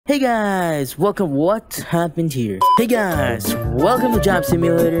Hey guys, welcome. What happened here? Hey guys, welcome to Job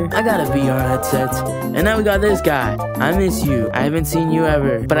Simulator. I got a VR headset, and now we got this guy. I miss you. I haven't seen you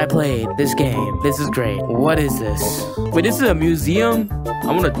ever, but I played this game. This is great. What is this? Wait, this is a museum?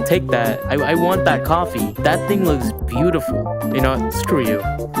 I'm gonna take that. I want that coffee. That thing looks beautiful. You know, screw you.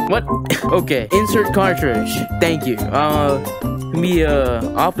 What? Okay, insert cartridge. Thank you. Be a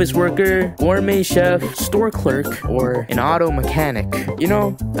office worker, gourmet chef, store clerk, or an auto mechanic. You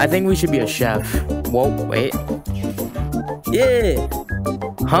know, I think we should be a chef. Whoa, wait. Yeah.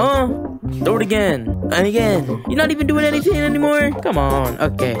 Huh? Throw it again. And again. You're not even doing anything anymore? Come on.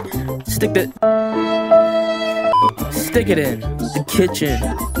 Okay. Stick it in. The kitchen.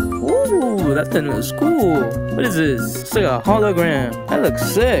 Ooh, that's the new school. What is this? It's like a hologram. That looks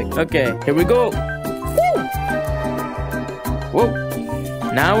sick. Okay, here we go. Whoa.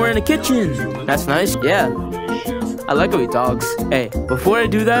 Now we're in the kitchen. That's nice. Yeah. I like how he talks. Hey, before I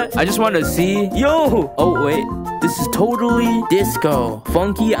do that, I just want to see. Yo! Oh, wait. This is totally disco.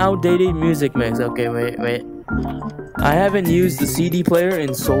 Funky, outdated music mix. Okay, wait. I haven't used the CD player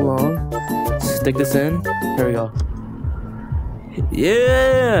in so long. Stick this in. Here we go.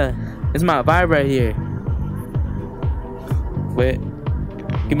 Yeah! It's my vibe right here. Wait.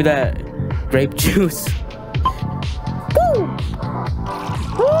 Give me that grape juice. Woo!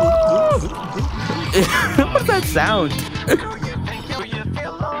 What's that sound?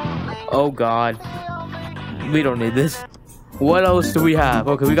 Oh god. We don't need this. What else do we have?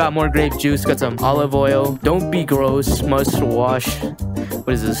 Okay, we got more grape juice, got some olive oil. Don't be gross, must wash.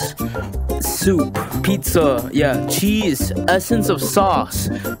 What is this? Soup, pizza, yeah, cheese, essence of sauce,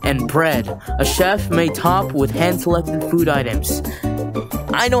 and bread. A chef may top with hand-selected food items.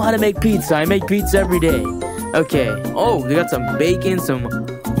 I know how to make pizza. I make pizza every day. Okay. Oh, they got some bacon, some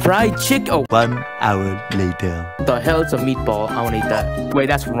fried chicken. Oh. 1 hour later. The hell, it's a meatball. I want to eat that. Wait,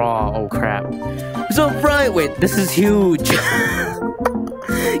 that's raw. Oh, crap. So fried. Wait, this is huge.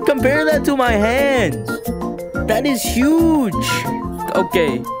 Compare that to my hand. That is huge.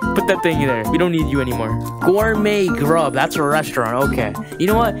 Okay, put that thing in there. We don't need you anymore. Gourmet grub. That's a restaurant. Okay. You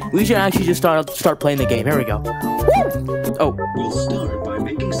know what? We should actually just start playing the game. Here we go. Woo! Oh. We'll start by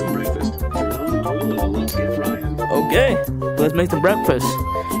making some breakfast. Turn on the grill and let's get frying. Okay, let's make some breakfast.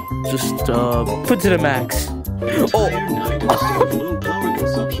 Just put to the max. Oh.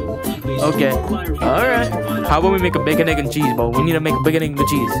 Okay. All right. How about we make a bacon, egg, and cheese bowl? We need to make a bacon, egg, and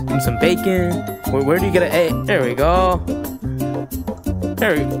cheese. Give me some bacon. Where do you get an egg? There we go.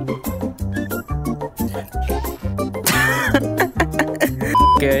 There we go.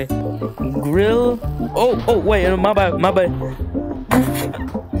 Okay. Grill. Oh, wait, my bad.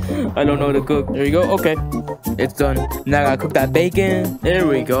 I don't know how to cook. There you go. Okay. It's done. Now I gotta cook that bacon. There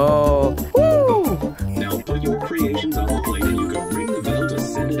we go. Woo! Now put your creations on the plate and you can ring the bell to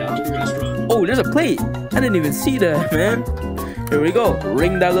send it out to the restaurant. Oh, there's a plate. I didn't even see that, man. Here we go.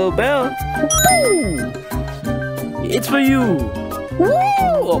 Ring that little bell. Woo! It's for you. Woo!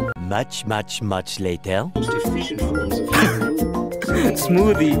 Oh. Much later. Most efficient forms of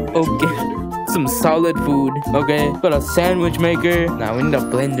Smoothie. Okay. Some solid food. Okay. Got a sandwich maker. Now we need a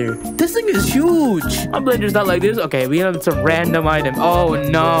blender. This thing is huge. My blender's not like this. Okay, we have some random item. Oh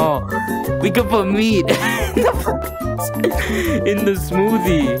no. We could put meat in the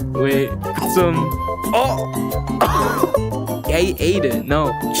smoothie. Wait. Some. Oh. I ate it.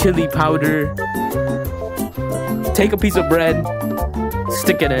 No. Chili powder. Take a piece of bread.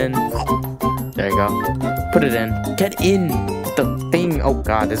 Stick it in. There you go. Put it in. Get in the thing. Oh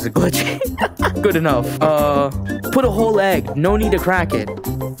god, this is glitchy. Good enough. Put a whole egg. No need to crack it.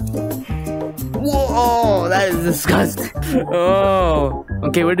 Whoa, that is disgusting. Oh.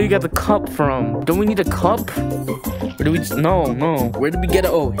 Okay, where do you get the cup from? Don't we need a cup? Or do we just... No. Where did we get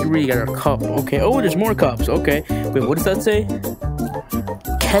it? Oh, here we got a cup. Okay. Oh, there's more cups. Okay. Wait, what does that say?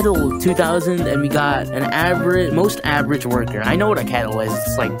 Kettle 2000, and we got an most average worker. I know what a kettle is.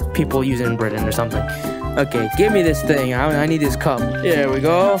 It's like people use it in Britain or something. Okay, give me this thing. I need this cup. There we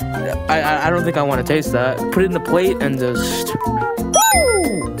go. I don't think I want to taste that. Put it in the plate and just...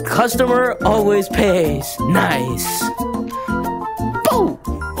 Woo! Customer always pays. Nice. Oh!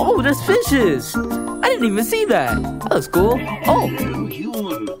 Oh, there's fishes. I didn't even see that. That was cool. Oh.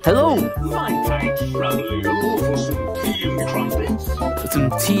 Hello.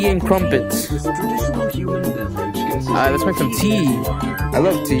 Some tea and crumpets. Alright, let's make some tea. I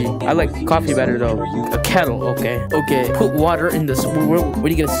love tea. I like coffee better though. A kettle, okay. Put water in this. Where do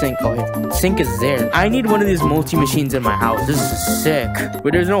you get a sink? Oh, yeah. Sink is there. I need one of these multi-machines in my house. This is sick.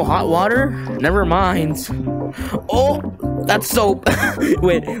 Wait, there's no hot water? Never mind. Oh, that's soap.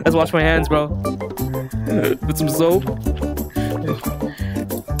 Wait, let's wash my hands, bro. Put some soap.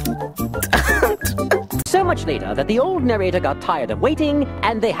 much later that the old narrator got tired of waiting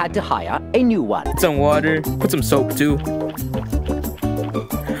and they had to hire a new one. Put some water. Put some soap too.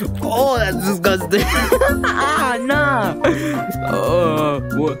 Oh, that's disgusting. Ah, nah.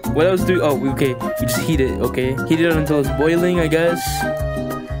 What else do? Oh, okay. We just heat it. Okay, heat it until it's boiling, I guess.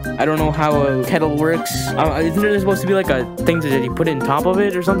 I don't know how a kettle works. Isn't there supposed to be like a thing that you put in top of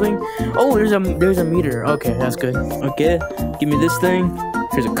it or something? Oh, there's a meter. Okay, that's good. Okay, give me this thing.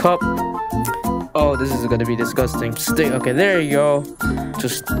 Here's a cup. Oh, this is gonna be disgusting. Stick. Okay, there you go.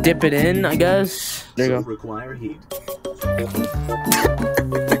 Just dip it in, I guess. There you go. Require heat.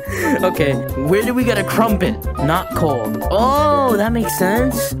 Okay, where do we get a crumpet? Not cold. Oh, that makes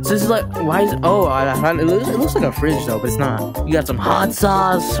sense. So this is like, why is, oh, it looks like a fridge though, but it's not. You got some hot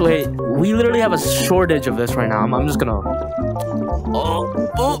sauce. Wait, we literally have a shortage of this right now. I'm just gonna, oh.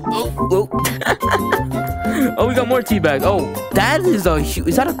 Oh, we got more tea bags. Oh, that is a huge,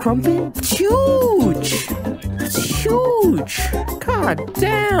 is that a crumpet? It's huge. It's huge. God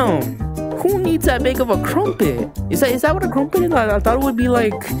damn. Who needs that big of a crumpet? Is that what a crumpet is? I thought it would be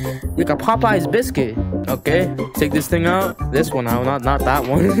like a Popeye's biscuit. Okay, take this thing out. This one out, not that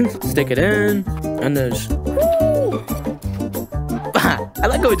one. Stick it in, and there's. I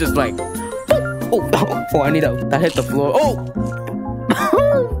like how it just like. Oh, I need that hit the floor. Oh.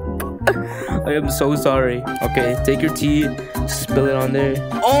 I am so sorry. Okay, take your tea, spill it on there.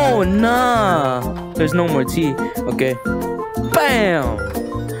 Oh nah, there's no more tea. Okay, bam.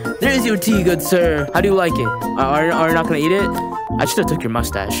 There's your tea, good sir. How do you like it? Are you not gonna eat it? I should have took your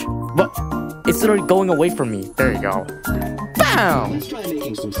mustache. What? It's literally going away from me. There you go. Bam! Let's try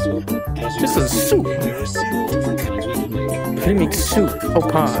making some soup. This is soup. There are several different kinds we can make. How do you make soup? Oh,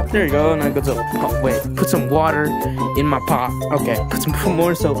 pot. There you go. And I go to pot. Wait, put some water in my pot. Okay, put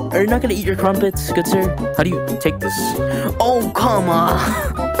more soap. Are you not gonna eat your crumpets, good sir? How do you take this? Oh, come on.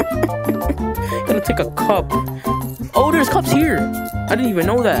 Gotta take a cup. Oh, there's cups here. I didn't even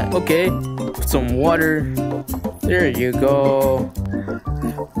know that. Okay, put some water. There you go.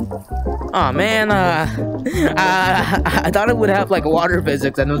 Oh man, I thought it would have like water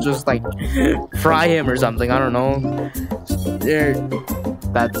physics and it'll just like fry him or something. I don't know. There,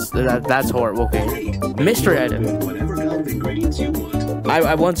 that's horrible. Okay, mystery item. Whatever kind of ingredients you want.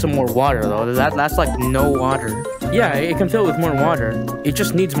 I want some more water though. That's like no water. Yeah, it can fill with more water. It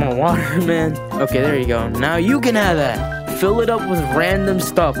just needs more water, man. Okay, there you go. Now you can have that. Fill it up with random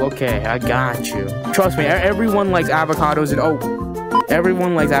stuff. Okay, I got you. Trust me, everyone likes avocados and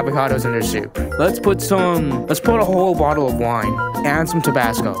everyone likes avocados in their soup. Let's put a whole bottle of wine and some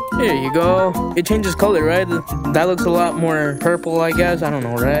Tabasco. There you go. It changes color, right? That looks a lot more purple, I guess. I don't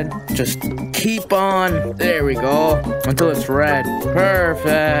know, red. Just keep on. There we go. Until it's red.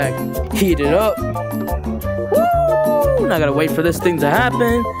 Perfect. Heat it up. Woo! Now I gotta wait for this thing to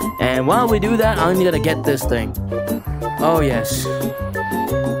happen. And while we do that, I need to get this thing. Oh, yes.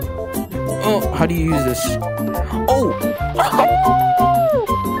 Oh, how do you use this? Oh!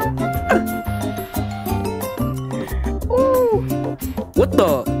 What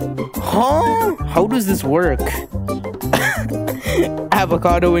the? Huh? How does this work?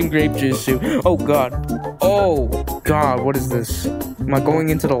 Avocado and grape juice soup. Oh, God. Oh, God, what is this? Am I going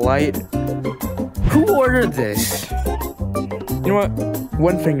into the light? Who ordered this? You know what?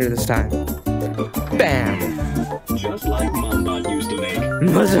 One finger this time. Bam! Just like Mombot used to make.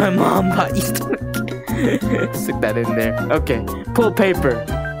 What's my Mombot used to make? Stick that in there. Okay. Pull paper.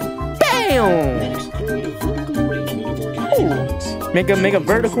 Bam! Next, create a vertical arrangement of organic elements. Make a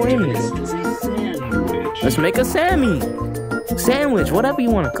vertical image. This is a sandwich. Let's make a sandwich, whatever you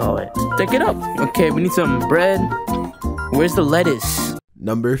want to call it. Stick it up. Okay, we need some bread. Where's the lettuce?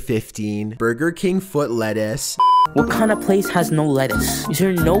 Number 15, Burger King foot lettuce. What kind of place has no lettuce? Is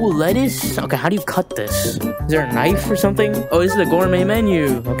there no lettuce? Okay, how do you cut this? Is there a knife or something? Oh, this is a gourmet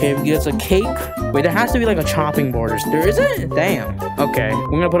menu. Okay, we got a cake. Wait, there has to be like a chopping board. There isn't? Damn. Okay,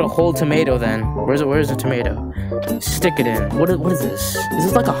 we're gonna put a whole tomato then. Where's the tomato? Stick it in. What is this? Is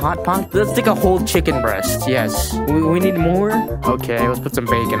this like a hot pot? Let's stick a whole chicken breast. Yes. We need more? Okay, let's put some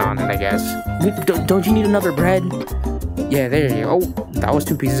bacon on it, I guess. Don't you need another bread? Yeah, there you go. Oh, that was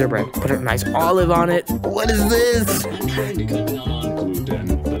 2 pieces of bread. Put a nice olive on it. What is this? I'm trying to cut down on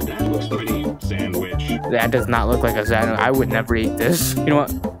gluten, but that looks pretty sandwich. That does not look like a sandwich. I would never eat this. You know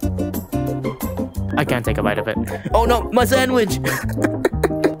what? I can't take a bite of it. Oh no, my sandwich!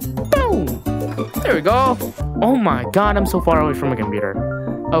 Boom! There we go. Oh my god, I'm so far away from a computer.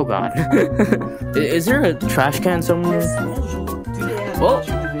 Oh god. Is there a trash can somewhere? Oh!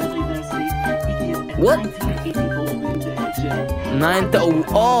 What?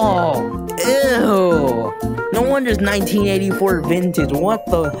 Oh, ew! No wonder it's 1984 vintage. What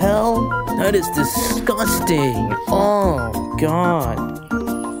the hell? That is disgusting. Oh, God.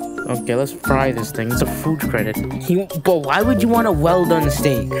 Okay, let's fry this thing. It's a food credit. But why would you want a well-done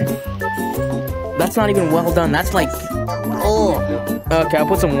steak? That's not even well done. That's like... Oh. Okay, I'll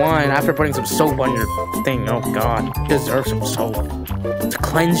put some wine after putting some soap on your thing. Oh, God. You deserve some soap. To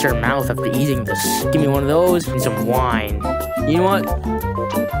cleanse your mouth after eating this. Give me one of those and some wine. You know what?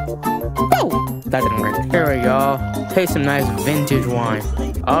 Oh! That didn't work. Here we go. Taste some nice vintage wine.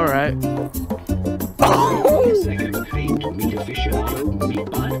 Alright.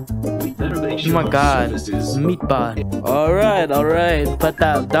 Oh my God. Meatbot. Alright. Put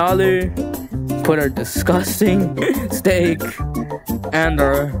that dollar. Put our disgusting steak and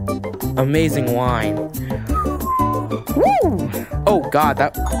our amazing wine. Woo! Oh God,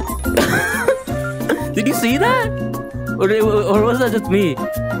 that... Did you see that? Or was that just me?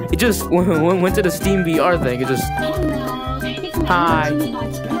 It just went to the Steam VR thing. It just... Hi.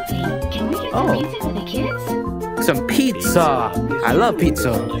 Oh. Some pizza. I love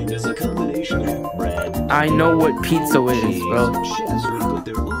pizza. I know what pizza is, bro.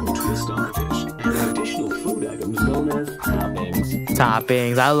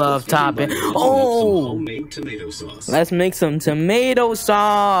 Toppings. I love toppings. Oh! Let's make some tomato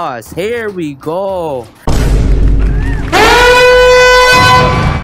sauce. Here we go.